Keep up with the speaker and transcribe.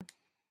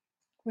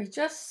We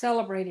just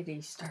celebrated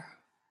Easter,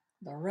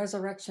 the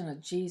resurrection of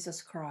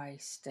Jesus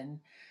Christ. And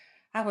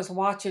I was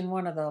watching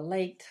one of the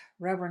late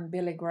Reverend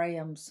Billy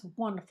Graham's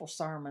wonderful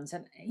sermons.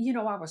 And,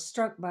 I was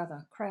struck by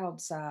the crowd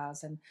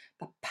size and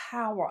the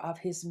power of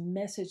his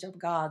message of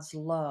God's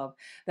love,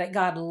 that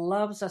God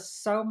loves us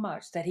so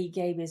much that he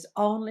gave his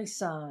only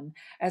son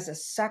as a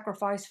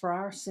sacrifice for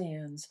our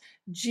sins.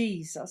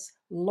 Jesus,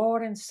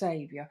 Lord and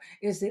Savior,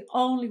 is the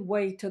only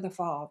way to the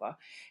Father.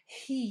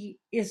 He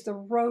is the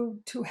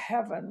road to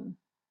heaven.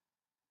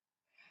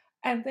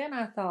 And then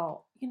I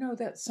thought,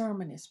 that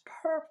sermon is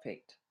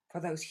perfect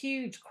for those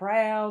huge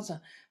crowds.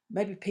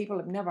 Maybe people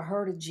have never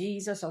heard of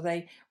Jesus or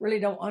they really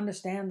don't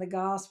understand the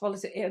gospel.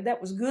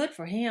 That was good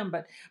for him,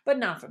 but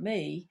not for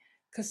me.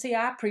 Because, see,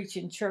 I preach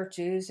in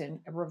churches and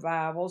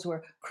revivals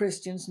where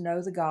Christians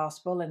know the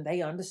gospel and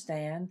they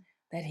understand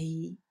that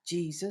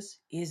Jesus,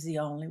 is the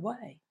only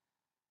way.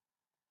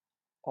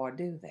 Or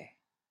do they?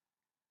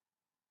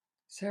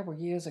 Several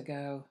years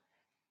ago,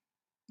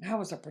 I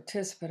was a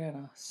participant in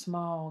a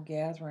small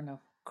gathering of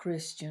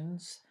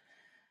Christians.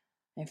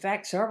 In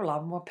fact, several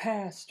of them were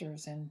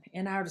pastors, and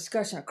in our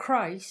discussion of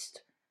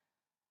Christ,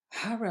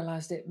 I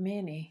realized that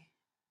many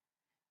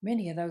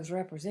of those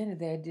represented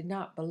there did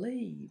not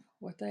believe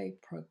what they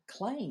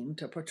proclaimed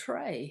to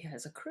portray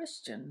as a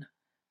Christian.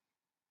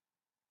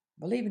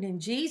 Believing in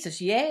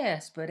Jesus,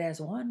 yes, but as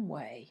one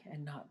way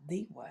and not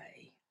the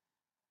way.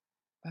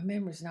 My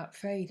memory's not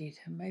faded.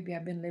 Maybe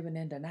I've been living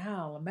in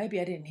denial, or maybe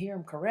I didn't hear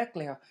him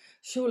correctly, or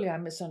surely I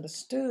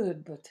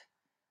misunderstood, but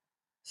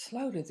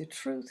slowly the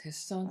truth has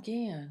sunk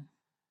in.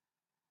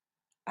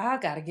 I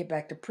got to get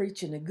back to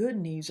preaching the good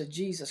news of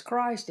Jesus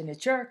Christ in the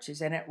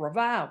churches and at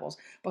revivals,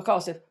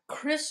 because if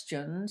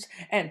Christians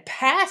and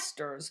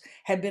pastors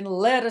have been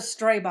led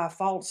astray by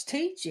false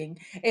teaching,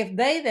 if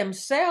they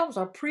themselves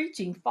are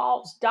preaching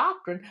false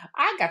doctrine,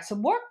 I got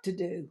some work to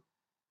do.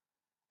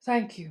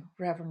 Thank you,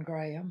 Reverend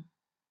Graham.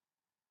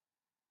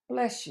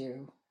 Bless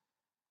you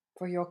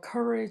for your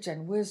courage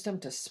and wisdom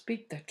to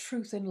speak the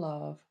truth in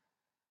love.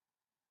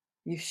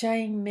 You've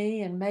shamed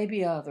me and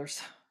maybe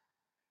others.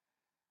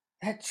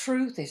 That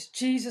truth is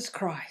Jesus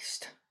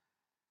Christ.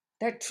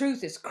 That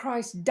truth is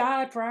Christ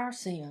died for our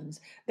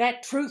sins.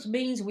 That truth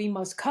means we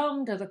must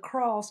come to the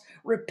cross,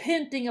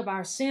 repenting of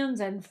our sins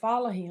and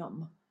follow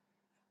him.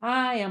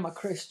 I am a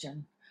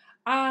Christian.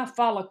 I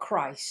follow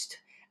Christ.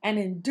 And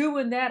in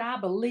doing that, I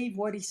believe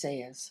what he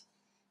says.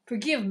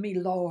 Forgive me,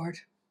 Lord.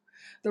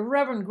 The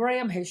Reverend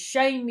Graham has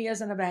shamed me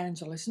as an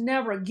evangelist.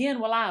 Never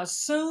again will I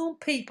assume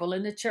people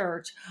in the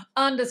church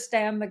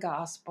understand the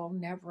gospel.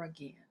 Never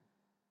again.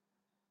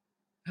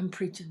 I'm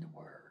preaching the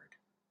word.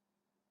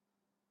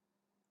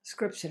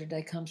 Scripture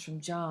today comes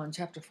from John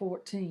chapter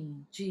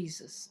 14.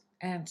 Jesus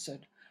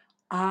answered,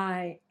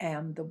 I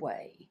am the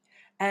way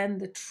and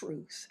the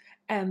truth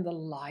and the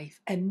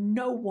life, and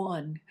no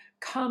one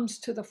comes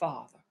to the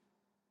Father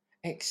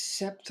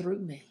except through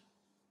me.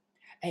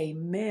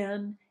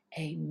 Amen,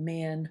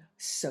 amen,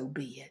 so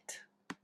be it.